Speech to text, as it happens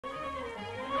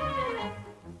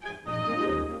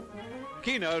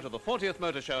Keynote of the 40th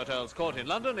Motor Show at Earl's Court in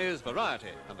London is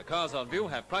variety, and the cars on view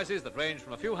have prices that range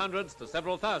from a few hundreds to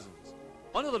several thousands.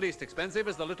 One of the least expensive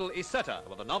is the little ISETTA,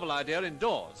 with a novel idea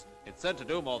indoors. It's said to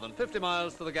do more than 50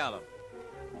 miles to the gallon.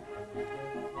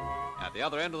 At the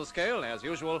other end of the scale, as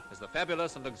usual, is the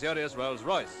fabulous and luxurious Rolls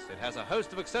Royce. It has a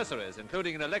host of accessories,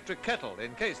 including an electric kettle,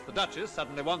 in case the Duchess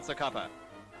suddenly wants a cuppa.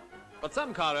 But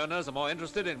some car owners are more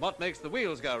interested in what makes the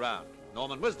wheels go round.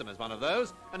 Norman Wisdom is one of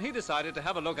those, and he decided to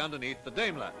have a look underneath the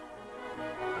DAIMLER.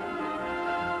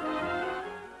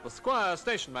 The Squire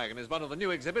Station Wagon is one of the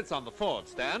new exhibits on the Ford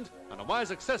stand, and a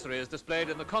wise accessory is displayed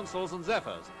in the Consuls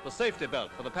ZEPHYRS, the safety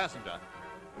belt for the passenger.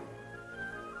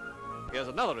 Here's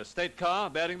another estate car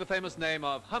bearing the famous name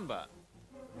of HUMBER.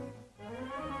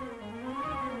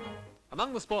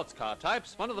 Among the sports car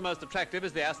types, one of the most attractive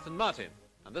is the ASTON MARTIN,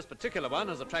 and this particular one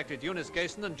has attracted Eunice,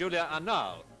 Gayson and Julia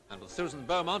Arnahl. And with Susan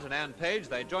Bearmont and Anne Page,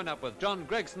 they join up with John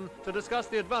Gregson to discuss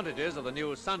the advantages of the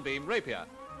new SUNBEAM RAPIER.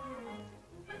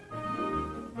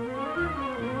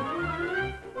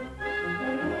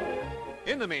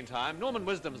 In the meantime, Norman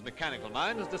Wisdom's mechanical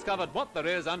mind has discovered what there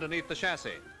is underneath the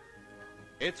chassis.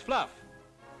 It's fluff.